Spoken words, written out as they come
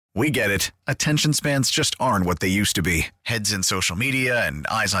We get it. Attention spans just aren't what they used to be. Heads in social media and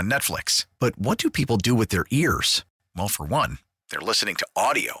eyes on Netflix. But what do people do with their ears? Well, for one, they're listening to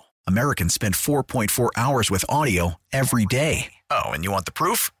audio. Americans spend 4.4 hours with audio every day. Oh, and you want the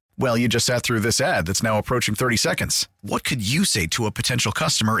proof? Well, you just sat through this ad that's now approaching 30 seconds. What could you say to a potential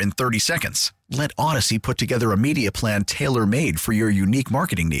customer in 30 seconds? Let Odyssey put together a media plan tailor-made for your unique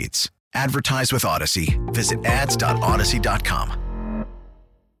marketing needs. Advertise with Odyssey. Visit ads.odyssey.com.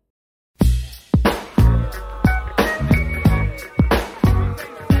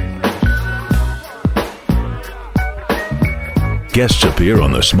 Guests appear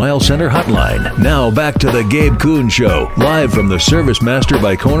on the Smile Center hotline. Now back to the Gabe Kuhn Show, live from the Service Master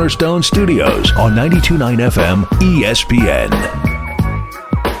by Cornerstone Studios on 92.9 FM ESPN.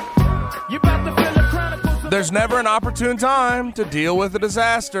 There's never an opportune time to deal with a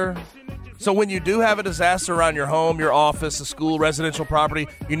disaster. So when you do have a disaster around your home, your office, a school, residential property,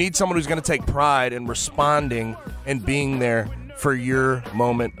 you need someone who's going to take pride in responding and being there for your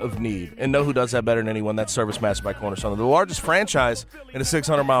moment of need. And know who does that better than anyone? That's Service Master by Cornerstone. They're the largest franchise in a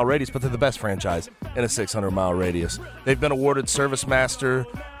 600-mile radius, but they're the best franchise in a 600-mile radius. They've been awarded Service Master's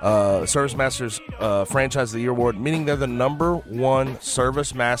Franchise of the Year award, meaning they're the number one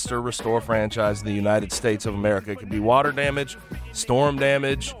Service Master restore franchise in the United States of America. It could be water damage, storm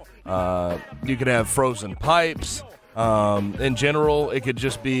damage. You could have frozen pipes. In general, it could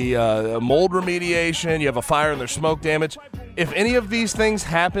just be mold remediation. You have a fire and there's smoke damage. If any of these things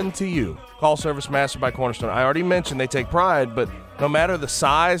happen to you, call Service Master by Cornerstone. I already mentioned they take pride, but no matter the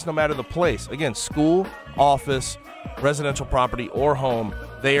size, no matter the place, again, school, office, residential property, or home,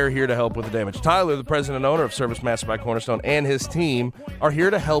 they are here to help with the damage. Tyler, the president and owner of Service Master by Cornerstone, and his team are here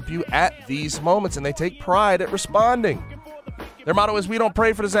to help you at these moments, and they take pride at responding. Their motto is, we don't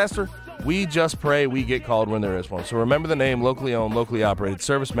pray for disaster. We just pray we get called when there is one. So remember the name, locally owned, locally operated,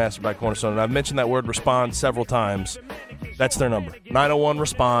 Service Master by Cornerstone. And I've mentioned that word respond several times. That's their number.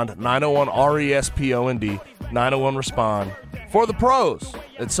 901-RESPOND, 901-RESPOND, 901-RESPOND. For the pros,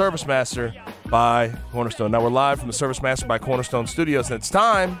 it's Service Master by Cornerstone. Now we're live from the Service Master by Cornerstone Studios, and it's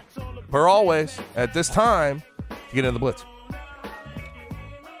time, per always, at this time, to get into the Blitz.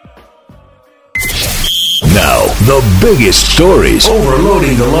 Now, the biggest stories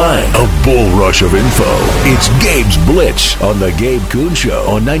overloading the line. A bull rush of info. It's Gabe's Blitz on the Gabe Kuhn Show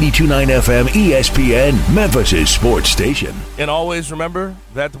on 92.9 FM ESPN, Memphis' sports station. And always remember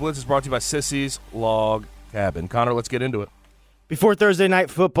that the Blitz is brought to you by Sissy's Log Cabin. Connor, let's get into it. Before Thursday Night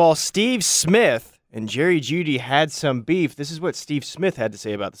Football, Steve Smith and Jerry Jeudy had some beef. This is what Steve Smith had to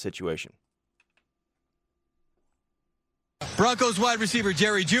say about the situation. Broncos wide receiver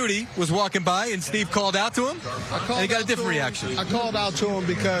Jerry Jeudy was walking by, and Steve called out to him, and he got a different reaction. I called out to him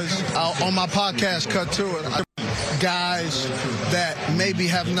because on my podcast, Cut to It, guys that maybe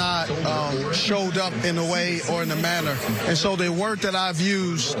have not showed up in a way or in a manner. And so the word that I've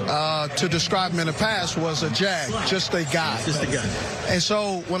used to describe him in the past was a jag, just a guy. Just a guy. And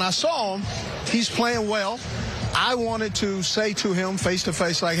so when I saw him, he's playing well. I wanted to say to him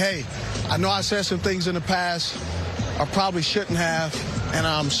face-to-face, like, hey, I know I said some things in the past I probably shouldn't have, and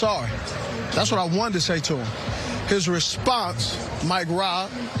I'm sorry. That's what I wanted to say to him. His response, Mike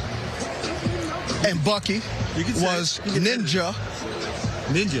Robb and Bucky, was ninja.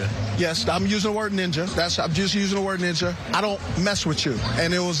 Ninja? Yes, I'm using the word ninja. I'm just using the word ninja. I don't mess with you.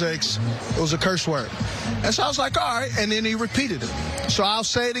 And it was a curse word. And so I was like, all right. And then he repeated it. So I'll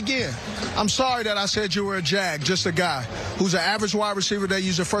say it again. I'm sorry that I said you were a jag, just a guy who's an average wide receiver they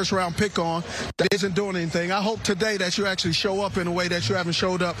use a first-round pick on that isn't doing anything. I hope today that you actually show up in a way that you haven't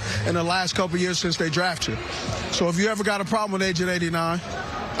showed up in the last couple of years since they drafted you. So if you ever got a problem with Agent 89,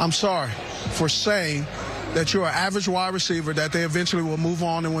 I'm sorry for saying that you're an average wide receiver that they eventually will move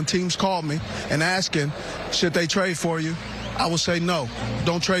on. And when teams call me and asking, should they trade for you, I will say no,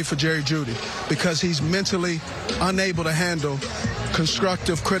 don't trade for Jerry Jeudy because he's mentally unable to handle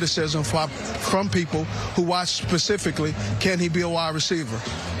constructive criticism from people who watch specifically, can he be a wide receiver?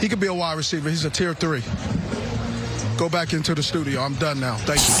 He could be a wide receiver. He's a tier 3. Go back into the studio. I'm done now.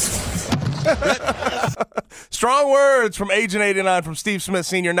 Thank you. Strong words from Agent 89 from Steve Smith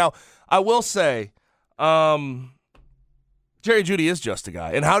Sr. Now, I will say, Jerry Jeudy is just a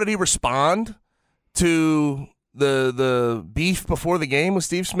guy. And how did he respond to the beef before the game with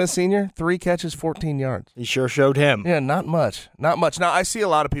Steve Smith Sr.? 3 catches, 14 yards. He sure showed him. Yeah, not much. Not much. Now, I see a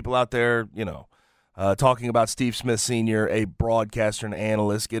lot of people out there, talking about Steve Smith Sr., a broadcaster and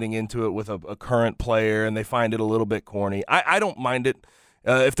analyst, getting into it with a current player, and they find it a little bit corny. I don't mind it.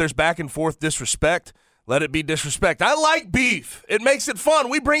 If there's back and forth disrespect, let it be disrespect. I like beef. It makes it fun.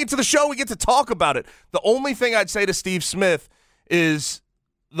 We bring it to the show. We get to talk about it. The only thing I'd say to Steve Smith is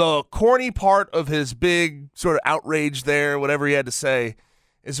the corny part of his big sort of outrage there, whatever he had to say,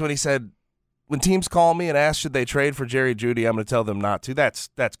 is when he said, when teams call me and ask should they trade for Jerry Jeudy, I'm going to tell them not to. That's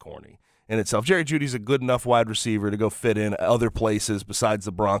corny in itself. Jerry Jeudy's a good enough wide receiver to go fit in other places besides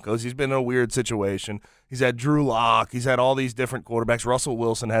the Broncos. He's been in a weird situation. He's had Drew Lock. He's had all these different quarterbacks. Russell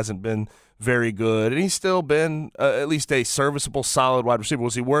Wilson hasn't been very good, and he's still been at least a serviceable, solid wide receiver.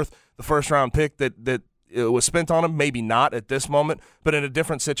 Was he worth the first-round pick that was spent on him? Maybe not at this moment, but in a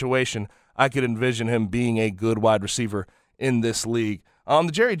different situation, I could envision him being a good wide receiver in this league. On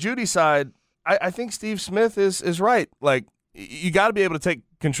the Jerry Jeudy side, I think Steve Smith is right. Like, you got to be able to take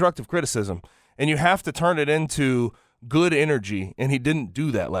constructive criticism, and you have to turn it into good energy, and he didn't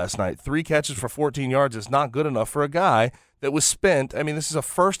do that last night. 3 catches for 14 yards is not good enough for a guy that was spent. I mean, this is a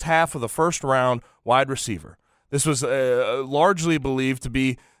first half of the first-round wide receiver. This was largely believed to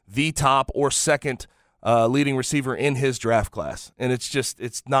be the top or second leading receiver in his draft class, and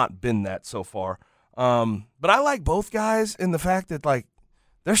it's not been that so far. But I like both guys in the fact that, like,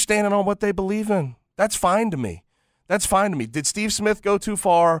 they're standing on what they believe in. That's fine to me. Did Steve Smith go too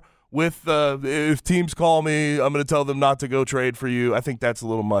far with if teams call me, I'm going to tell them not to go trade for you? I think that's a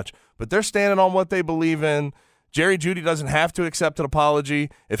little much. But they're standing on what they believe in. Jerry Jeudy doesn't have to accept an apology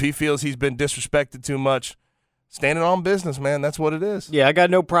if he feels he's been disrespected too much. Standing on business, man. That's what it is. Yeah,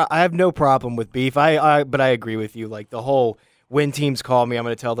 I have no problem with beef. But I agree with you. Like, the whole when teams call me, I'm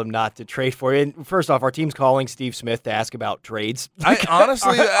going to tell them not to trade for you. And first off, our team's calling Steve Smith to ask about trades.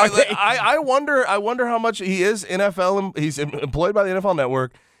 I wonder how much he is NFL. He's employed by the NFL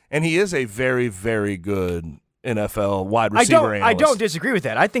Network, and he is a very, very good NFL wide receiver analyst. I don't disagree with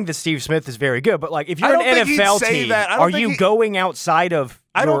that. I think that Steve Smith is very good. But, like, if you're an NFL team, are you going outside of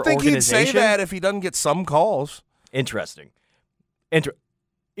I don't think he'd organization? say that if he doesn't get some calls. Interesting.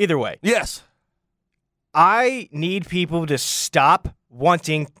 Either way. Yes. I need people to stop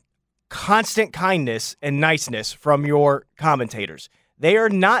wanting constant kindness and niceness from your commentators. They are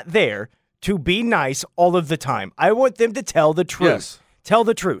not there to be nice all of the time. I want them to tell the truth. Yes. Tell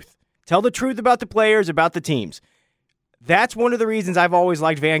the truth. Tell the truth about the players, about the teams. That's one of the reasons I've always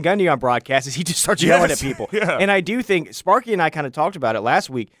liked Van Gundy on broadcast, is he just starts yelling at people. Yeah. And I do think, Sparky and I kind of talked about it last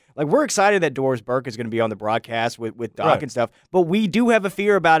week, like, we're excited that Doris Burke is going to be on the broadcast with Doc and stuff, but we do have a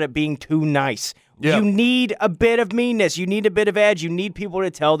fear about it being too nice. Yep. You need a bit of meanness. You need a bit of edge. You need people to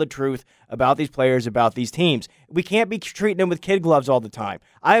tell the truth about these players, about these teams. We can't be treating them with kid gloves all the time.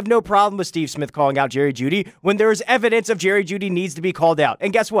 I have no problem with Steve Smith calling out Jerry Jeudy when there is evidence of Jerry Jeudy needs to be called out.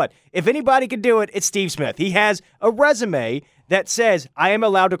 And guess what? If anybody could do it, it's Steve Smith. He has a resume that says, I am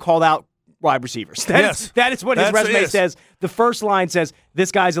allowed to call out wide receivers. That is what his resume says. The first line says,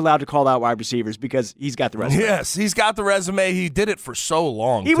 this guy's allowed to call out wide receivers because he's got the resume. Yes, he's got the resume. He did it for so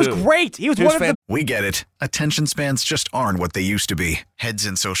long, He was great. He was one of the... We get it. Attention spans just aren't what they used to be. Heads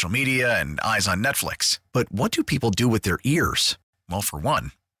in social media and eyes on Netflix. But what do people do with their ears? Well, for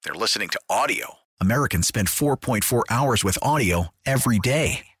one, they're listening to audio. Americans spend 4.4 hours with audio every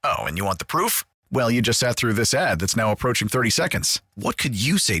day. Oh, and you want the proof? Well, you just sat through this ad that's now approaching 30 seconds. What could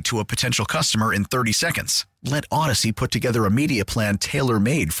you say to a potential customer in 30 seconds? Let Odyssey put together a media plan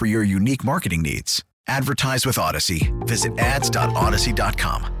tailor-made for your unique marketing needs. Advertise with Odyssey. Visit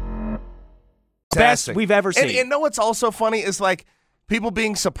ads.odyssey.com. Best we've ever seen. And know what's also funny is, like, people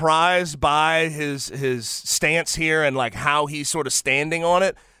being surprised by his stance here and, like, how he's sort of standing on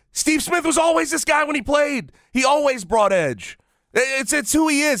it. Steve Smith was always this guy when he played. He always brought edge. It's who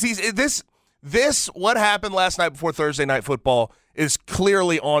he is. This, what happened last night before Thursday Night Football, is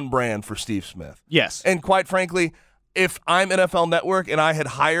clearly on brand for Steve Smith. Yes. And quite frankly, if I'm NFL Network and I had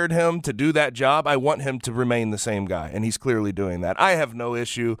hired him to do that job, I want him to remain the same guy, and he's clearly doing that. I have no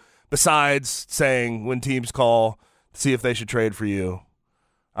issue, besides saying when teams call to see if they should trade for you,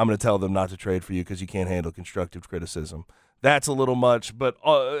 I'm going to tell them not to trade for you because you can't handle constructive criticism. That's a little much, but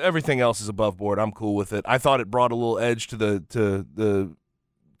everything else is above board. I'm cool with it. I thought it brought a little edge to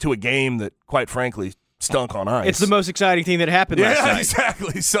a game that, quite frankly, stunk on ice. It's the most exciting thing that happened last night. Yeah,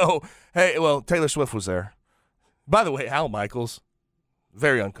 exactly. So, hey, well, Taylor Swift was there. By the way, Al Michaels,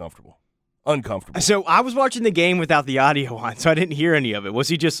 very uncomfortable. So I was watching the game without the audio on, so I didn't hear any of it. Was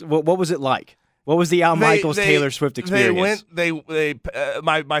he just? What was it like? What was the Al Michaels Taylor Swift experience?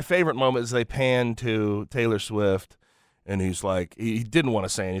 My favorite moment is they panned to Taylor Swift, and he's like, he didn't want to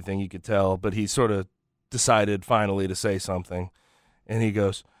say anything, you could tell, but he sort of decided finally to say something, and he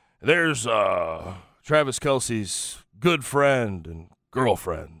goes, "There's Travis Kelce's good friend and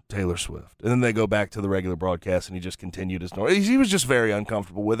girlfriend, Taylor Swift." And then they go back to the regular broadcast, and he just continued his story. He was just very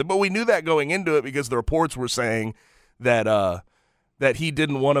uncomfortable with it, but we knew that going into it because the reports were saying that that he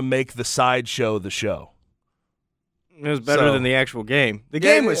didn't want to make the sideshow the show. It was better than the actual game. The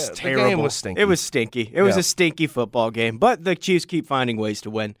game was terrible. The game was stinky. It was stinky. It was a stinky football game. But the Chiefs keep finding ways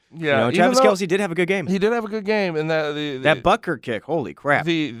to win. Yeah, Travis Kelce did have a good game. He did have a good game, and that Butker kick, holy crap!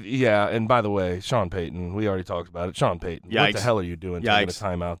 And by the way, Sean Payton, we already talked about it. Sean Payton, what the hell are you doing taking a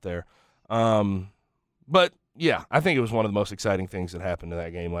timeout there? But yeah, I think it was one of the most exciting things that happened in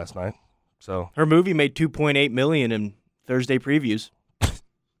that game last night. So her movie made $2.8 million in Thursday previews.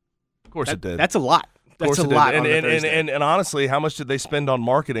 Of course it did. That's a lot. That's a lot. And honestly, how much did they spend on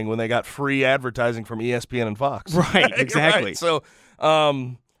marketing when they got free advertising from ESPN and Fox? Right, exactly. Right. So,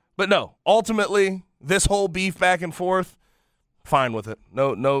 but no, ultimately, this whole beef back and forth, fine with it.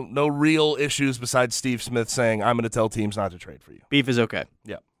 No real issues besides Steve Smith saying, I'm going to tell teams not to trade for you. Beef is okay.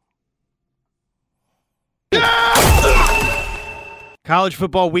 Yeah. College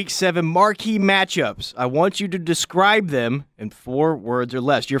football week 7 marquee matchups. I want you to describe them in 4 words or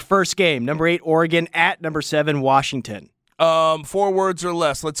less. Your first game, number 8, Oregon at number 7, Washington. 4 words or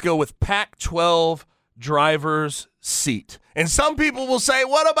less. Let's go with Pac-12 driver's seat. And some people will say,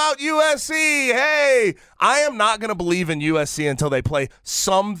 what about USC? Hey, I am not going to believe in USC until they play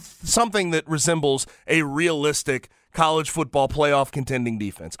something that resembles a realistic college football playoff contending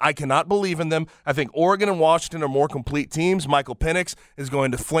defense. I cannot believe in them. I think Oregon and Washington are more complete teams. Michael Penix is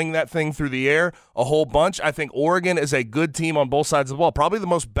going to fling that thing through the air a whole bunch. I think Oregon is a good team on both sides of the ball, probably the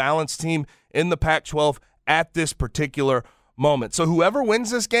most balanced team in the Pac-12 at this particular moment. So whoever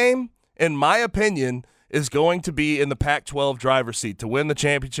wins this game, in my opinion, is going to be in the Pac-12 driver's seat to win the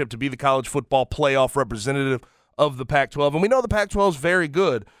championship, to be the college football playoff representative of the Pac-12. And we know the Pac-12 is very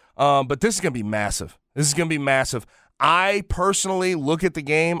good, but this is going to be massive. This is going to be massive. I personally look at the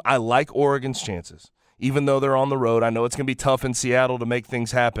game. I like Oregon's chances, even though they're on the road. I know it's going to be tough in Seattle to make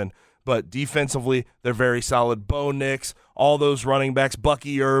things happen, but defensively, they're very solid. Bo Nix, all those running backs,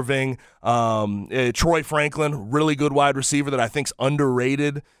 Bucky Irving, Troy Franklin, really good wide receiver that I think's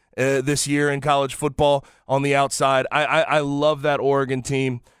underrated this year in college football on the outside. I love that Oregon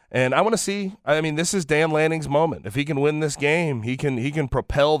team, and I want to see. I mean, this is Dan Lanning's moment. If he can win this game, he can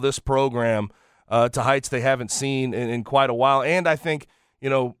propel this program to heights they haven't seen in quite a while. And I think,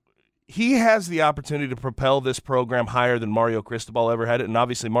 he has the opportunity to propel this program higher than Mario Cristobal ever had it. And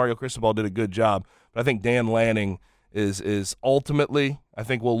obviously Mario Cristobal did a good job. But I think Dan Lanning is ultimately, I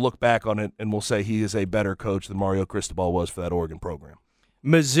think we'll look back on it and we'll say he is a better coach than Mario Cristobal was for that Oregon program.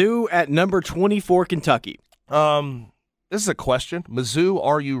 Mizzou at number 24, Kentucky. This is a question. Mizzou,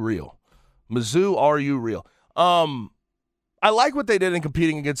 are you real? Mizzou, are you real? I like what they did in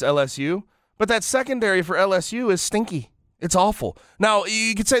competing against LSU. But that secondary for LSU is stinky. It's awful. Now,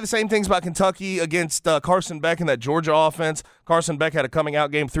 you could say the same things about Kentucky against Carson Beck in that Georgia offense. Carson Beck had a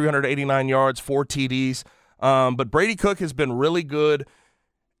coming-out game, 389 yards, 4 TDs. But Brady Cook has been really good.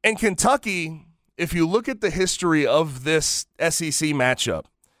 And Kentucky, if you look at the history of this SEC matchup,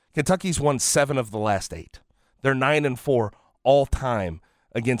 Kentucky's won 7 of the last 8. They're 9-4 all-time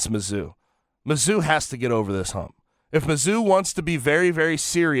against Mizzou. Mizzou has to get over this hump. If Mizzou wants to be very, very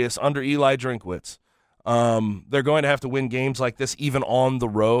serious under Eli Drinkwitz, they're going to have to win games like this even on the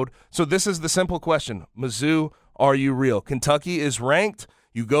road. So this is the simple question. Mizzou, are you real? Kentucky is ranked.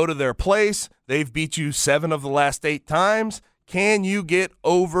 You go to their place. They've beat you 7 of the last 8 times. Can you get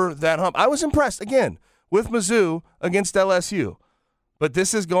over that hump? I was impressed, again, with Mizzou against LSU. But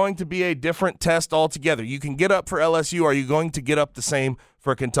this is going to be a different test altogether. You can get up for LSU. Are you going to get up the same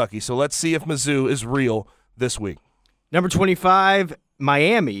for Kentucky? So let's see if Mizzou is real this week. Number 25,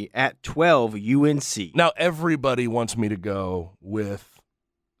 Miami at 12, UNC. Now, everybody wants me to go with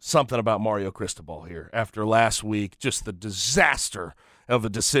something about Mario Cristobal here. After last week, just the disaster of a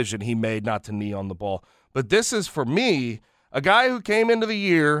decision he made not to knee on the ball. But this is, for me, a guy who came into the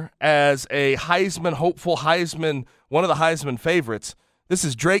year as a Heisman, hopeful Heisman, one of the Heisman favorites. This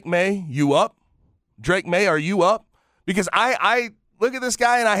is Drake May. You up? Drake May, are you up? Because I look at this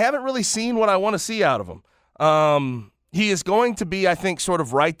guy, and I haven't really seen what I want to see out of him. He is going to be, I think, sort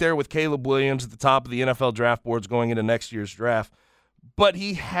of right there with Caleb Williams at the top of the NFL draft boards going into next year's draft. But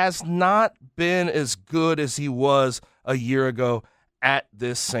he has not been as good as he was a year ago at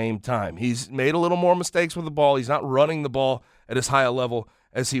this same time. He's made a little more mistakes with the ball. He's not running the ball at as high a level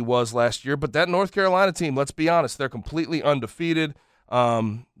as he was last year. But that North Carolina team, let's be honest, they're completely undefeated.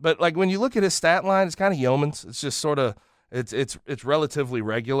 But like when you look at his stat line, it's kind of yeoman's. It's just sort of it's relatively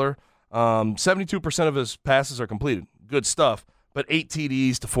regular. 72% of his passes are completed. Good stuff. But 8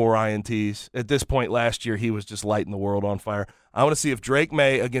 TDs to 4 INTs. At this point last year, he was just lighting the world on fire. I want to see if Drake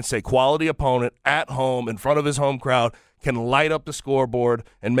May, against a quality opponent at home in front of his home crowd, can light up the scoreboard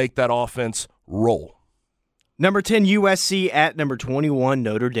and make that offense roll. Number 10, USC at number 21,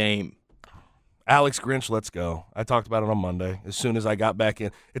 Notre Dame. Alex Grinch, let's go. I talked about it on Monday. As soon as I got back in,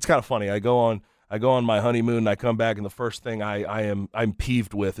 it's kind of funny. I go on my honeymoon and I come back, and the first thing I'm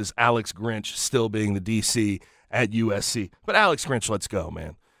peeved with is Alex Grinch still being the DC at USC. But Alex Grinch, let's go,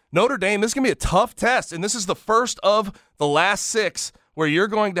 man. Notre Dame, this is going to be a tough test, and this is the first of the last 6 where you're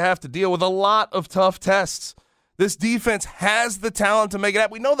going to have to deal with a lot of tough tests. This defense has the talent to make it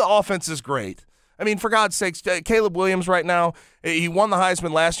happen. We know the offense is great. I mean, for God's sakes, Caleb Williams right now, he won the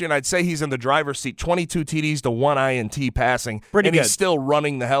Heisman last year, and I'd say he's in the driver's seat. 22 TDs to 1 INT passing. Pretty good. He's still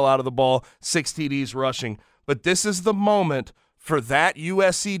running the hell out of the ball, 6 TDs rushing. But this is the moment for that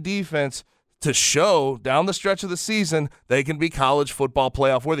USC defense to show down the stretch of the season they can be college football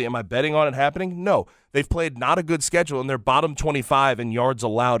playoff worthy. Am I betting on it happening? No. They've played not a good schedule, and they're bottom 25 in yards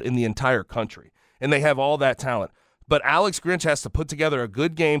allowed in the entire country. And they have all that talent. But Alex Grinch has to put together a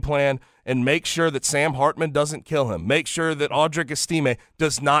good game plan and make sure that Sam Hartman doesn't kill him. Make sure that Audric Estime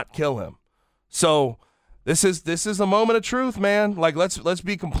does not kill him. So this is a moment of truth, man. Like, let's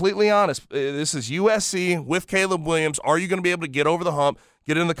be completely honest. This is USC with Caleb Williams. Are you going to be able to get over the hump,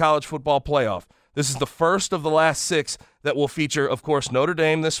 get in the college football playoff? This is the first of the last 6 that will feature, of course, Notre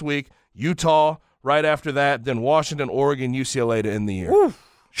Dame this week, Utah right after that, then Washington, Oregon, UCLA to end the year. Oof.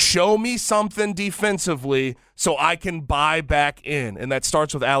 Show me something defensively so I can buy back in. And that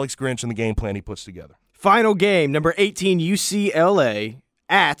starts with Alex Grinch and the game plan he puts together. Final game, number 18, UCLA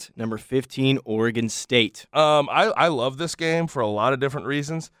at number 15, Oregon State. I love this game for a lot of different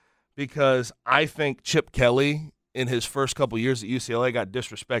reasons because I think Chip Kelly in his first couple years at UCLA got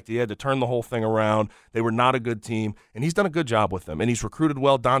disrespected. He had to turn the whole thing around. They were not a good team, and he's done a good job with them. And he's recruited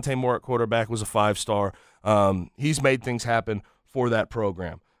well. Dante Moore at quarterback was a 5-star. He's made things happen for that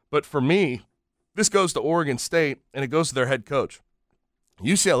program. But for me, this goes to Oregon State, and it goes to their head coach.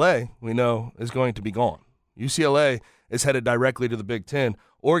 UCLA, we know, is going to be gone. UCLA is headed directly to the Big Ten.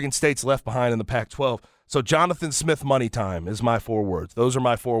 Oregon State's left behind in the Pac-12. So Jonathan Smith money time is my 4 words. Those are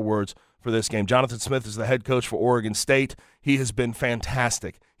my 4 words for this game. Jonathan Smith is the head coach for Oregon State. He has been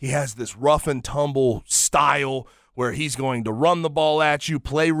fantastic. He has this rough and tumble style where he's going to run the ball at you,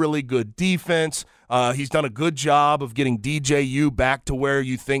 play really good defense. He's done a good job of getting DJU back to where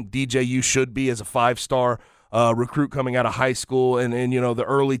you think DJU should be as a 5-star recruit coming out of high school. And you know, the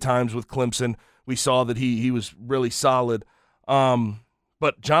early times with Clemson, we saw that he was really solid.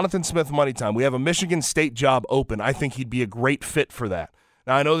 But Jonathan Smith money time. We have a Michigan State job open. I think he'd be a great fit for that.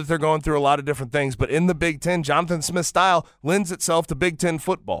 Now, I know that they're going through a lot of different things, but in the Big Ten, Jonathan Smith's style lends itself to Big Ten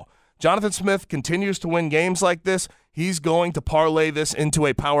football. Jonathan Smith continues to win games like this. He's going to parlay this into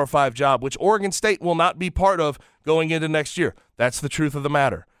a Power 5 job, which Oregon State will not be part of going into next year. That's the truth of the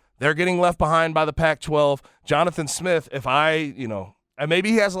matter. They're getting left behind by the Pac-12. Jonathan Smith, and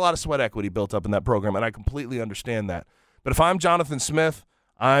maybe he has a lot of sweat equity built up in that program, and I completely understand that. But if I'm Jonathan Smith,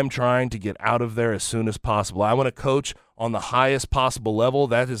 I'm trying to get out of there as soon as possible. I want to coach on the highest possible level.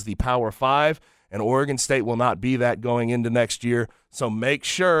 That is the Power 5, and Oregon State will not be that going into next year. So make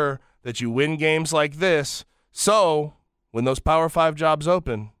sure that you win games like this, so when those Power 5 jobs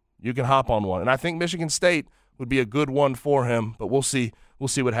open, you can hop on one. And I think Michigan State would be a good one for him, but we'll see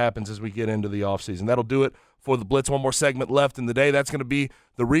what happens as we get into the offseason. That'll do it for the Blitz. One more segment left in the day. That's going to be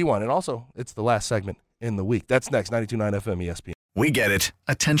the rewind. And also, it's the last segment in the week. That's next, 92.9 FM ESPN. We get it.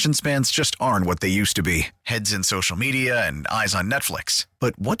 Attention spans just aren't what they used to be. Heads in social media and eyes on Netflix.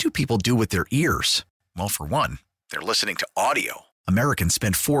 But what do people do with their ears? Well, for one, they're listening to audio. Americans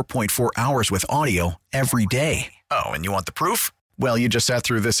spend 4.4 hours with audio every day. Oh, and you want the proof? Well, you just sat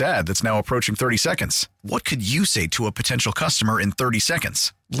through this ad that's now approaching 30 seconds. What could you say to a potential customer in 30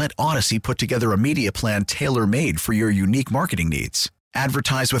 seconds? Let Odyssey put together a media plan tailor-made for your unique marketing needs.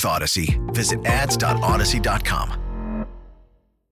 Advertise with Odyssey. Visit ads.odyssey.com.